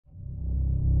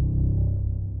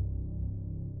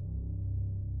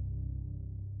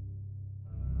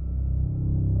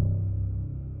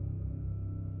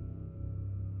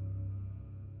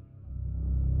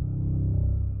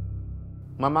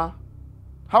Mama,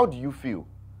 how do you feel?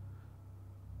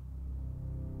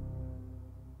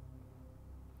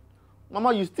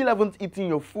 Mama, you still haven't eaten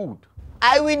your food.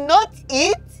 I will not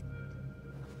eat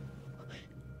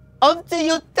until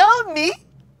you tell me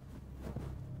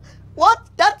what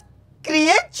that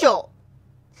creature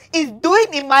is doing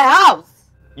in my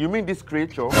house. You mean this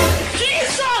creature?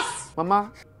 Jesus!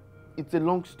 Mama, it's a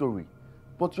long story,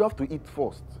 but you have to eat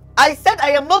first. I said I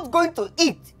am not going to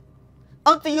eat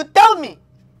until you tell me.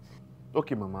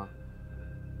 Okay, Mama,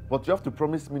 but you have to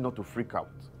promise me not to freak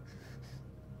out.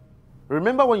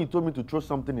 Remember when you told me to throw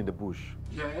something in the bush?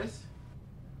 Yes.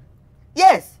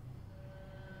 Yes.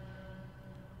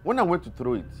 When I went to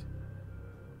throw it,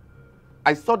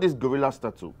 I saw this gorilla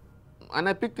statue and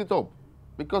I picked it up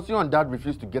because you and Dad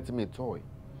refused to get me a toy.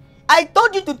 I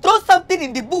told you to throw something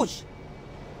in the bush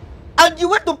and you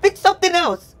went to pick something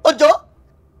else, Ojo?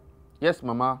 Yes,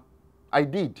 Mama, I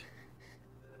did.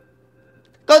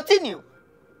 Continue.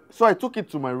 So I took it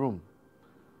to my room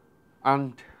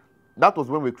and that was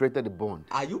when we created the bond.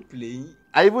 Are you playing?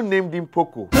 I even named him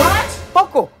Poco. What?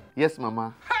 Poco? Yes,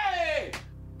 Mama. Hey!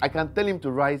 I can tell him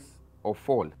to rise or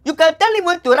fall. You can tell him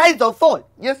when to rise or fall.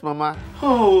 Yes, Mama.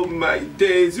 Oh my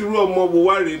days, Does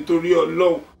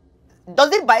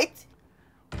it bite?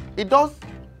 It does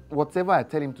whatever I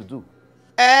tell him to do.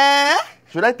 Eh?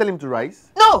 Should I tell him to rise?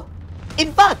 No.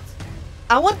 In fact,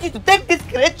 I want you to take this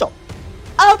creature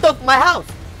out of my house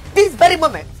this very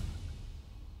moment.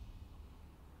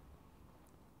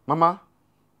 Mama,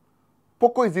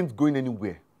 Poco isn't going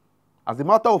anywhere. As a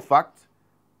matter of fact,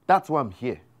 that's why I'm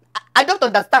here. I don't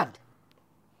understand.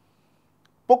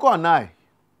 Poco and I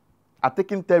are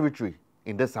taking territory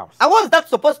in this house. And what's that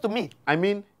supposed to mean? I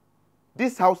mean,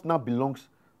 this house now belongs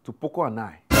to Poco and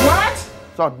I. What?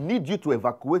 So I need you to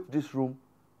evacuate this room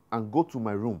and go to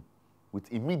my room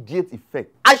with immediate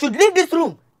effect. I should leave this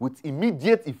room? With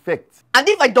immediate effect. And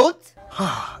if I don't?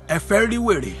 A fairly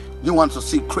weary. You want to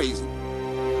see crazy?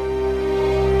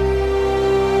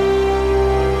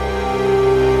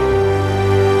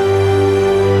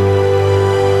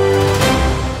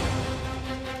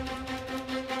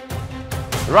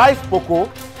 Rise, Poco.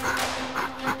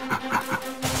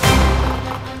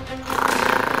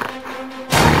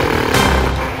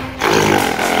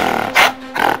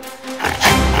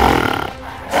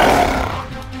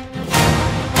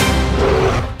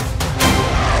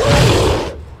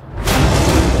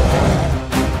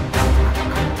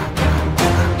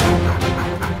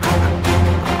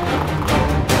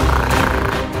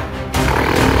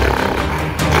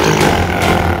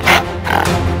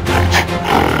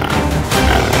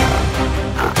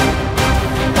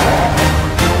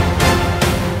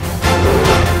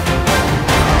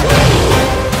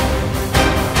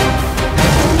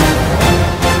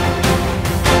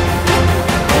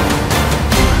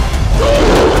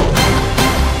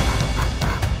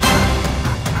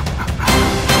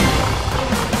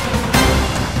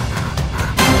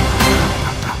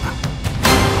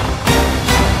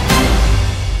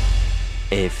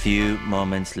 A few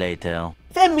moments later.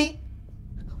 Femi,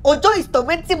 Ojo is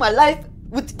tormenting my life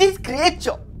with this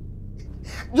creature.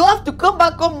 You have to come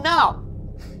back home now.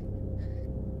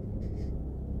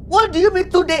 What do you mean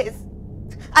 2 days?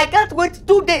 I can't wait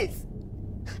 2 days.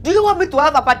 Do you want me to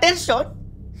have hypertension?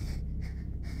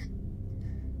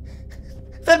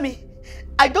 Femi,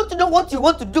 I don't know what you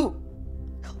want to do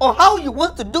or how you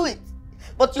want to do it,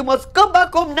 but you must come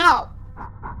back home now.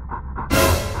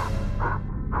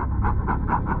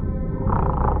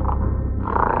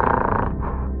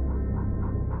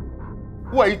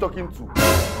 Who are you talking to?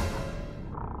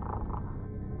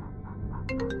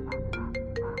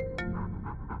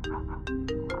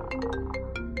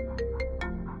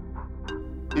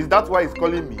 Is that why he's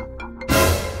calling me?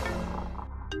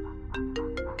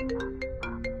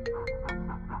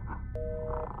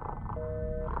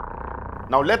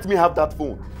 Now let me have that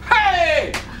phone.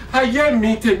 Hey! I hear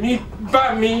me, tèmi,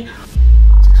 bá mi.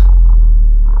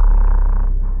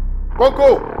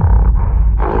 Poco!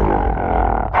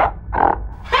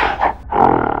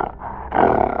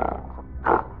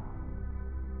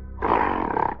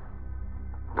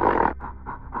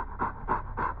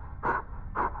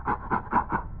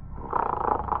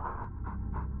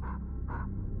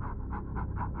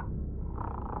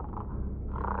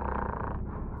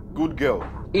 Good girl.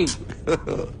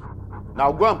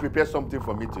 Now go and prepare something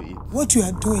for me to eat. What you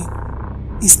are doing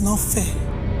is not fair.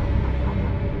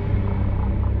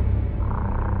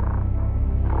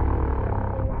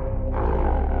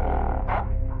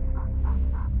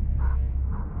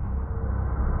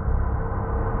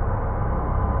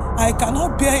 I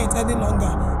cannot bear it any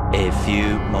longer. A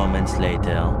few moments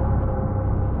later.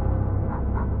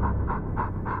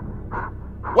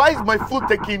 Why is my food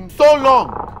taking so long?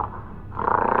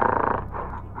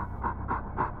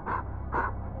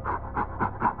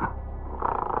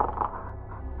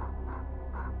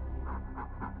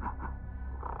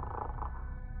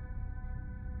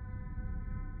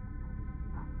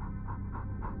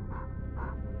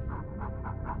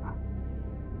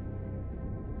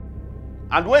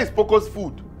 And where is Poco's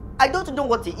food? I don't know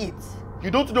what he eats.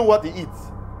 You don't know what he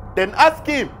eats? Then ask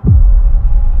him.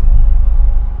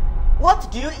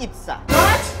 What do you eat, sir?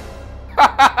 What?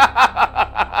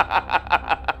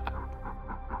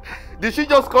 Did she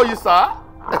just call you sir?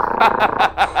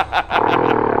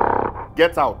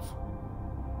 Get out.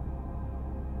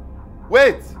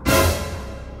 Wait.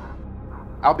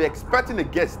 I'll be expecting a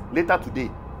guest later today,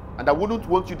 and I wouldn't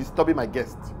want you disturbing my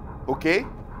guest. Okay?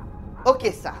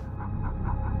 Okay, sir.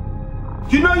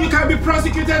 You know you can be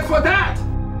prosecuted for that.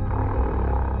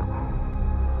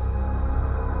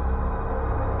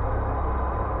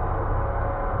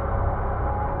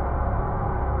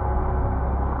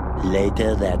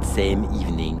 Later that same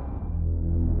evening.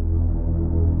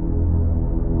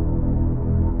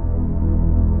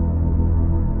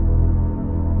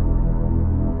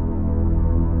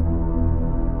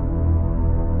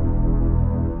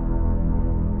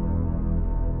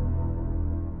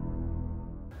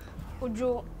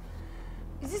 Ojo,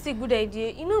 is this a good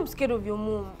idea? You know I'm scared of your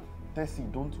mom. Tessie,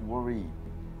 don't worry.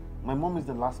 My mom is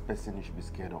the last person you should be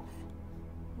scared of.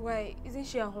 Why? Isn't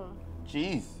she at home? She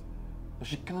is. But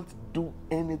she can't do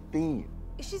anything.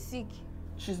 Is she sick?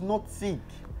 She's not sick.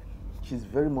 She's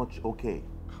very much okay.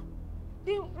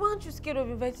 Then why aren't you scared of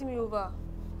inviting me over?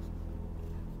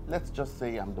 Let's just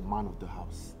say I'm the man of the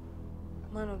house.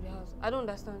 Man of the house. I don't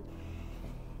understand.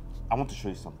 I want to show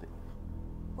you something.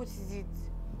 What is it?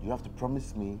 You have to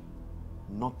promise me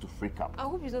not to freak out. I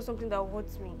hope it's not something that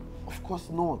hurts me. Of course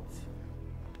not.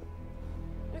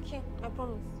 Okay, I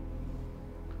promise.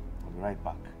 I'll be right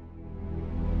back.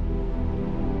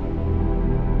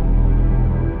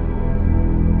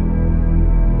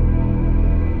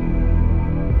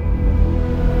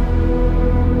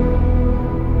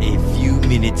 A few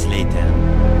minutes later.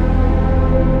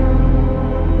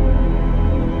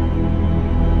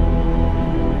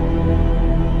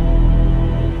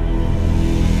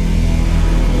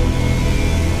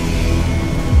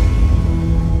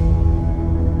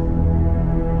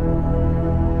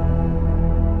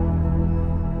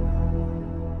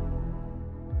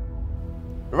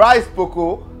 Rise,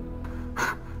 Poco.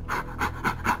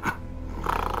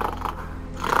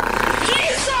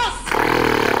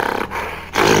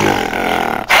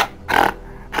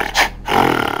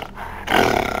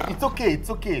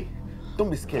 It's okay. Don't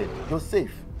be scared. You're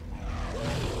safe.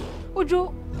 Ojo,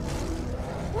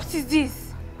 what is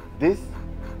this? This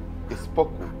is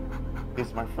Poco.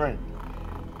 He's my friend.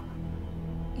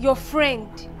 Your friend?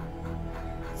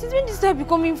 Since when did you start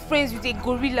becoming friends with a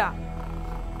gorilla?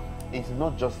 It's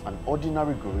not just an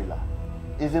ordinary gorilla.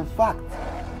 It's in fact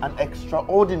an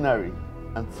extraordinary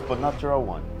and supernatural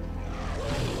one.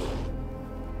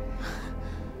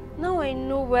 Now I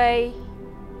know why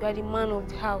you are the man of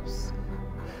the house.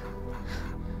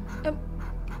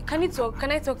 Can he talk?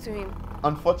 Can I talk to him?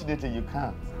 Unfortunately, you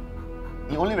can't.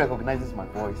 He only recognizes my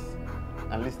voice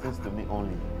and listens to me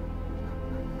only.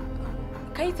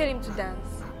 Can you tell him to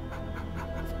dance?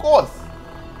 Of course!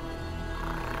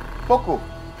 Poco,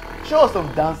 show us some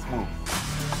dance moves.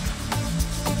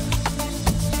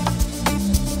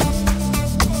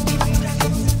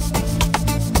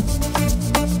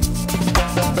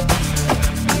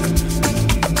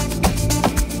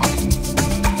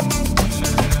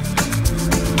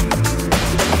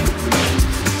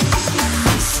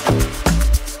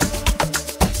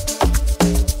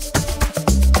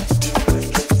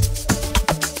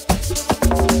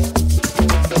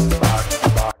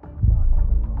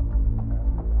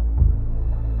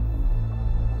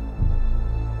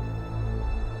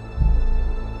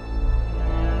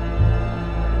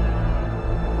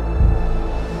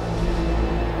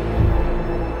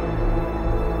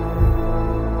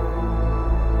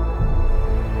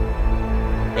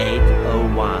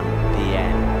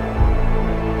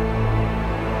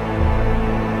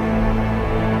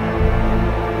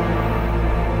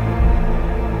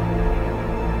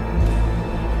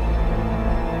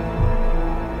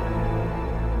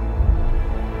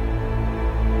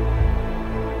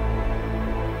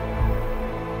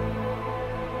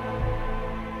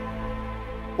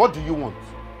 What do you want?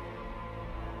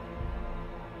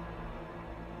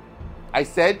 I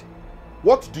said,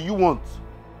 what do you want?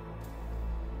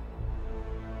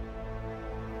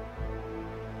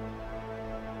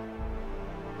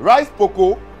 Rise,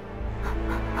 Poco.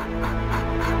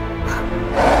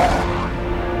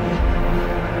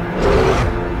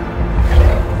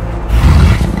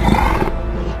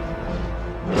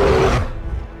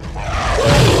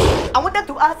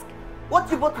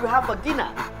 for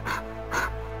dinner.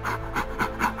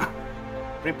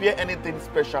 Prepare anything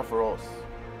special for us.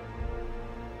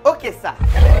 Okay, sir.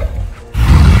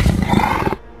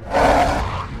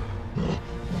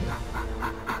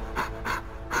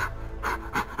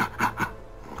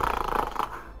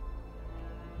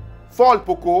 Fall,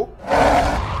 Poco.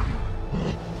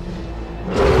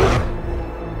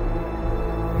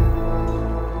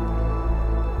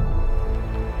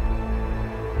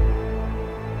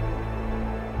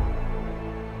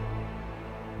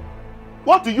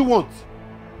 What do you want?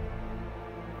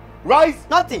 Rise!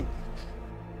 Nothing.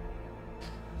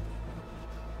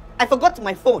 I forgot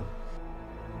my phone.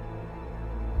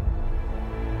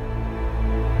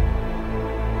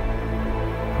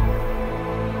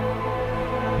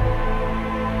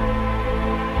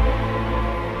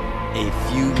 A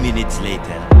few minutes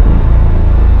later.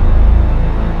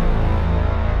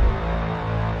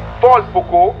 Fall,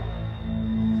 Poco.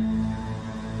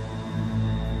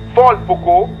 Fall,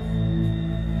 Poco.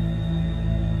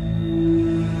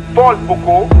 Fall,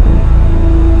 Poco.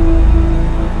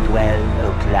 12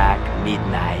 o'clock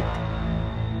midnight.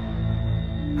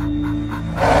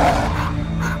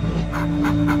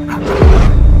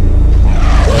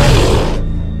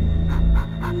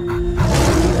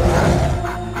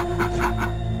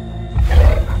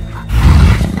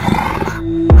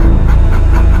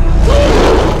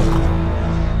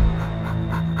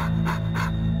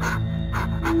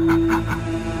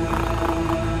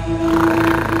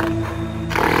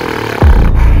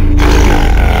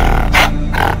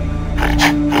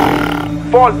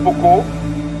 Fall, Poco.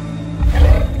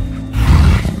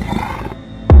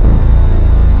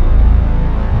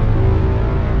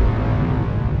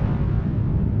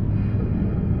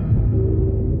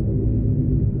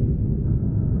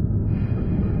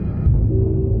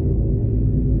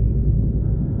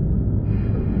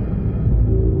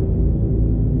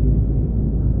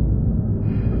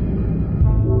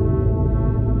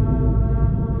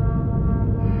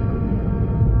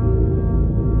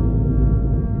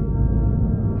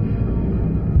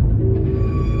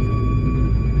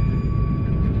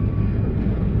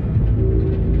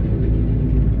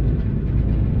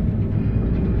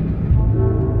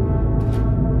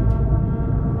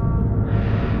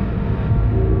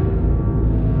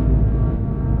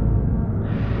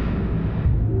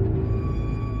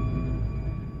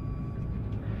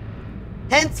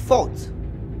 Henceforth,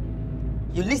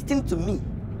 you listen to me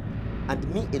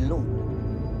and me alone.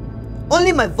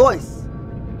 Only my voice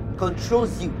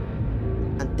controls you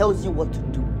and tells you what to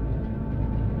do.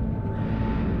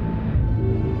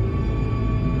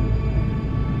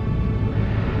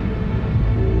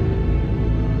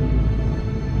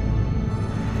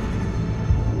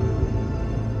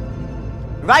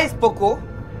 Rise, Poco.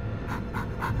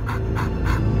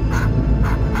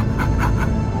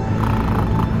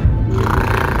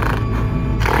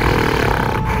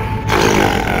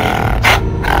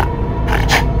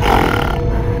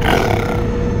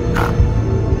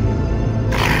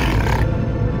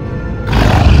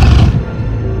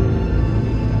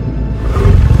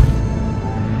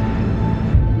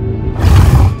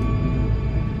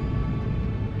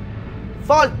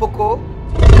 Fall, Poco.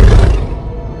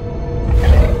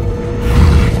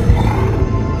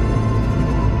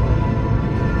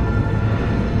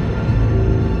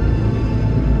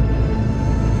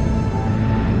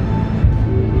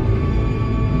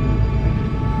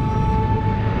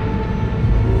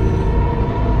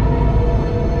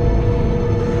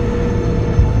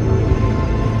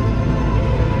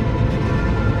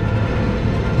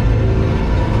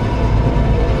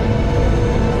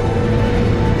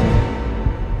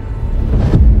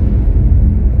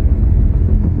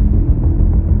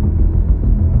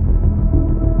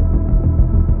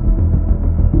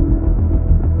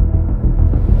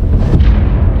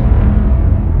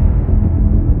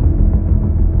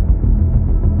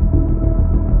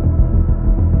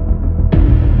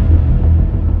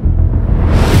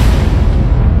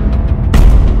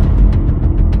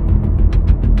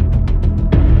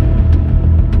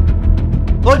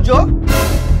 Ojo?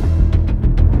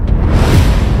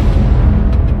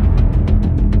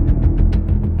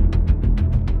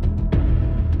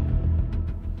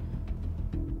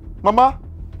 Mama,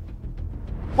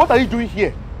 what are you doing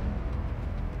here?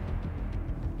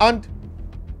 And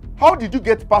how did you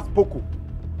get past Poco?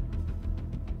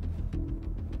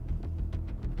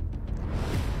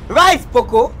 Rise,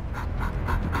 Poco.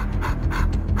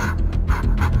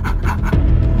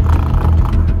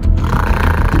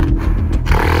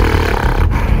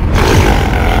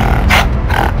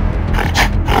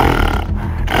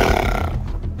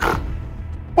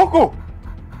 Poco,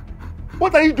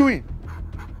 what are you doing?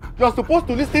 You're supposed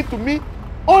to listen to me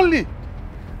only.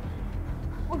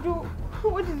 Ojo,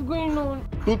 what is going on?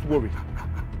 Don't worry.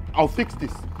 I'll fix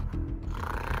this.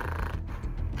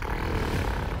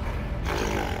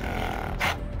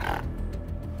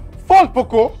 Fall,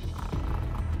 Poco!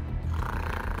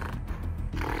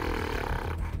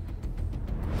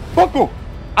 Poco!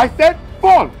 I said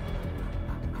fall!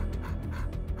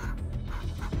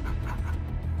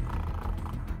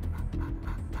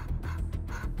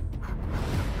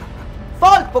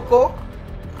 Fall, Poco!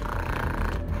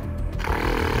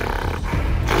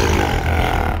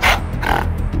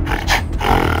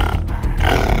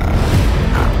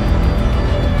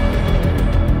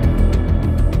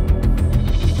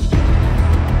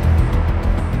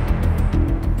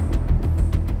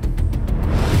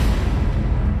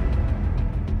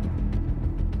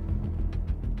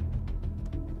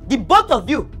 The both of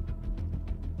you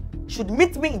should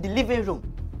meet me in the living room.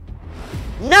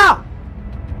 Now!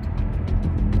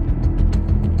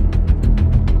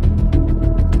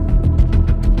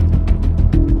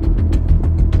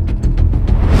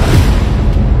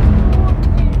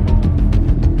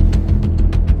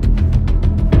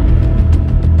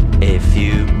 A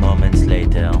few moments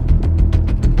later.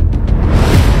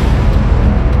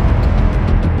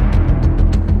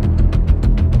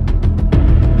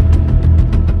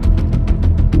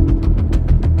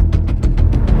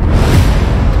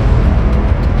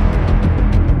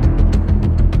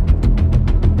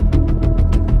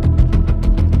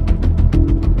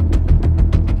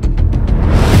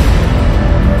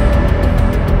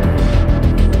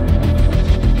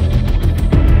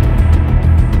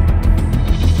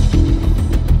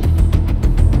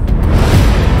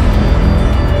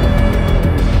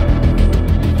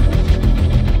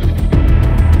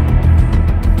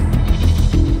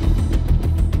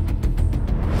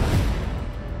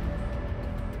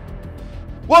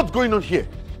 What's going on here?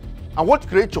 And what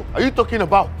creature are you talking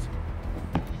about?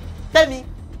 Femi,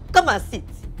 come and sit.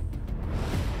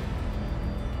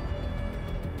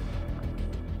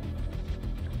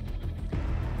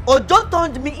 Ojo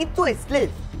turned me into a slave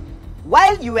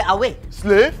while you were away.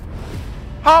 Slave?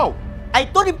 How? I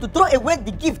told him to throw away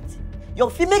the gift your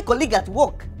female colleague at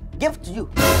work gave to you.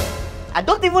 I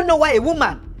don't even know why a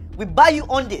woman will buy you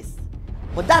on this,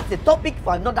 but that's a topic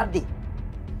for another day.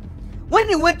 When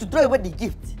he went to throw away the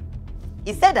gift,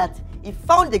 he said that he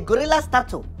found a gorilla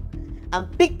statue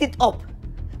and picked it up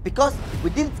because we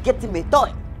didn't get him a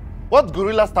toy. What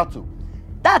gorilla statue?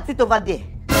 That's it over there.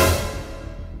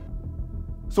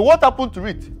 So what happened to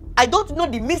it? I don't know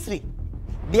the mystery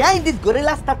behind this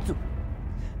gorilla statue,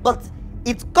 but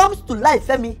it comes to life,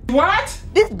 Femi. What?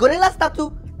 This gorilla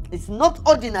statue is not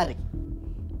ordinary.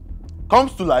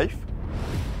 Comes to life?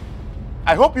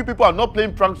 I hope you people are not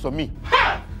playing pranks on me.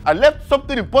 Ha! I left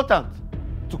something important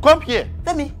to come here.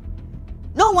 Femi,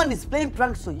 no one is playing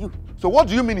pranks on you. So what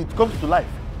do you mean it comes to life?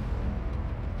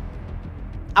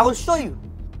 I will show you.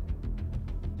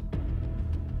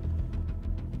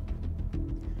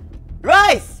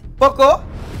 Rise, Poco.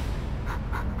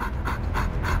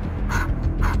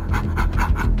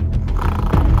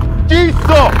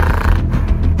 Jesus!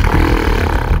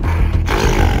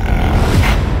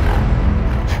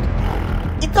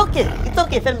 It's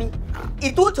okay, Femi.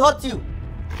 It won't hurt you.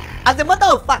 As a matter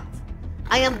of fact,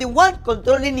 I am the one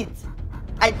controlling it.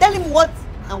 I tell him what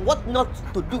and what not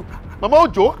to do. Mama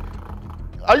Ojo,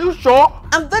 are you sure?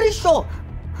 I'm very sure.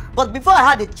 But before I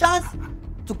had a chance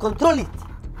to control it,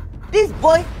 this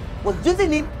boy was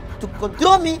using it to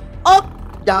control me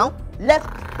up, down,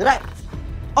 left, right.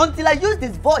 Until I used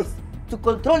his voice to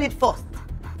control it first,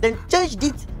 then changed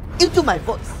it into my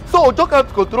voice. So Ojo can't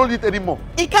control it anymore?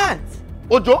 He can't.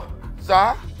 Ojo,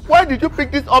 Sir? why did you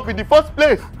pick this up in the first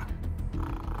place?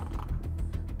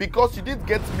 Because you didn't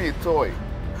get me a toy.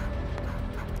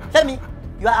 Femi,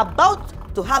 you are about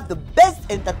to have the best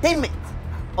entertainment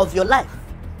of your life.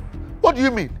 What do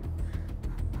you mean?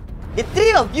 The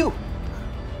three of you,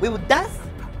 we will dance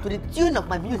to the tune of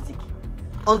my music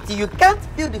until you can't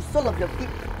feel the soul of your feet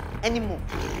anymore.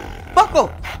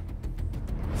 Poco,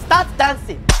 start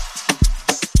dancing.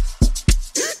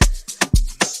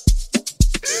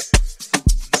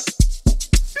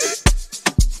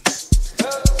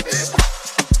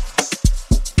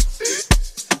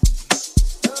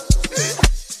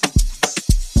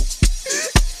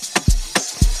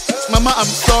 Mama, I'm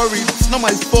sorry. It's not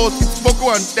my fault. It's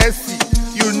Poco and Tessie.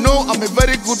 You know I'm a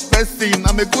very good person.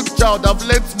 I'm a good child. I've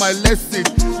learnt my lesson.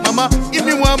 Mama, give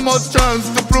me one more chance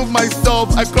to prove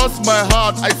myself. I cross my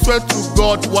heart. I swear to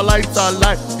God, Wahala it's a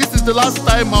lie. This is the last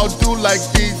time I'll do like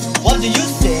this. What do you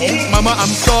say? Mama, I'm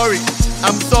sorry.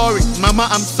 I'm sorry. Mama,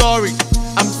 I'm sorry.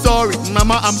 I'm sorry.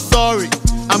 Mama, I'm sorry.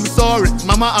 I'm sorry,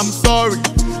 mama, I'm sorry.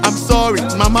 I'm sorry,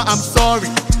 mama, I'm sorry.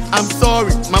 I'm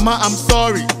sorry, mama, I'm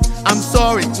sorry. I'm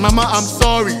sorry, mama, I'm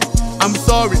sorry. I'm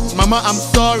sorry, mama, I'm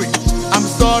sorry. I'm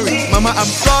sorry, mama, I'm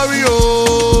sorry,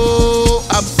 oh,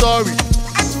 I'm sorry.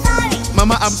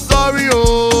 Mama, I'm sorry,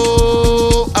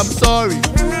 oh, I'm sorry.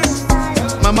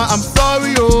 Mama, I'm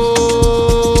sorry,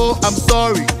 oh, I'm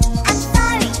sorry.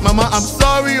 Mama, I'm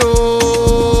sorry,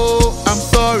 oh, I'm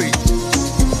sorry.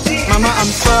 Mama, I'm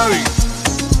sorry.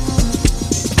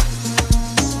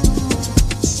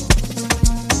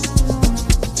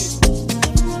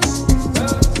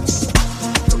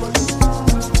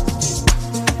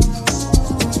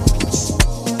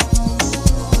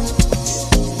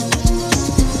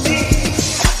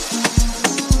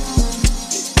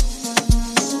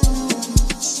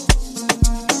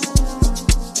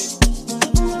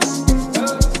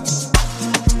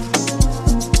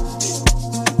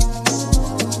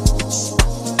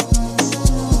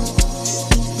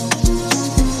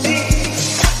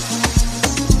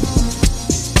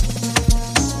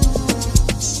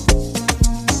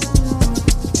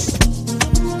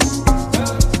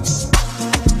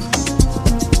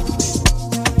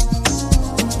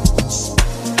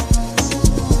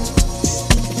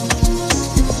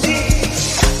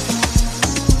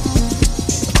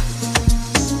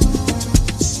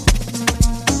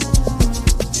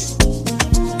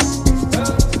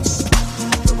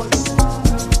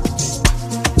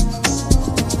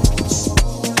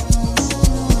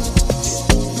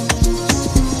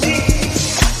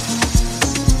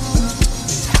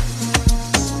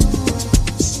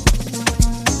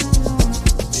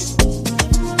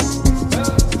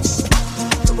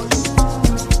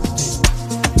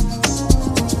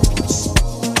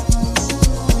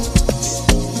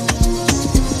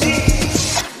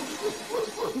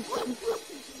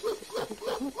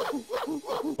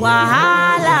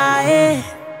 Wahala,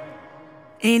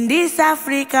 in this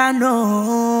African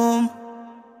home.